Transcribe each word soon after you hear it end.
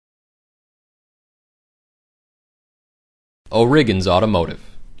O'Riggins Automotive,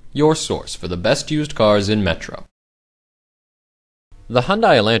 your source for the best used cars in Metro. The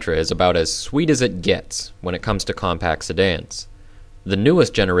Hyundai Elantra is about as sweet as it gets when it comes to compact sedans. The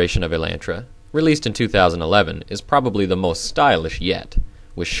newest generation of Elantra, released in 2011, is probably the most stylish yet,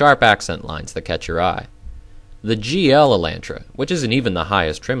 with sharp accent lines that catch your eye. The GL Elantra, which isn't even the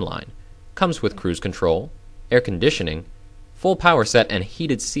highest trim line, comes with cruise control, air conditioning, full power set, and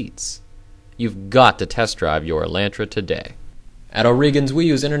heated seats. You've got to test drive your Elantra today. At O'Riggins, we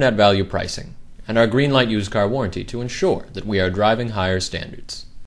use internet value pricing and our green light used car warranty to ensure that we are driving higher standards.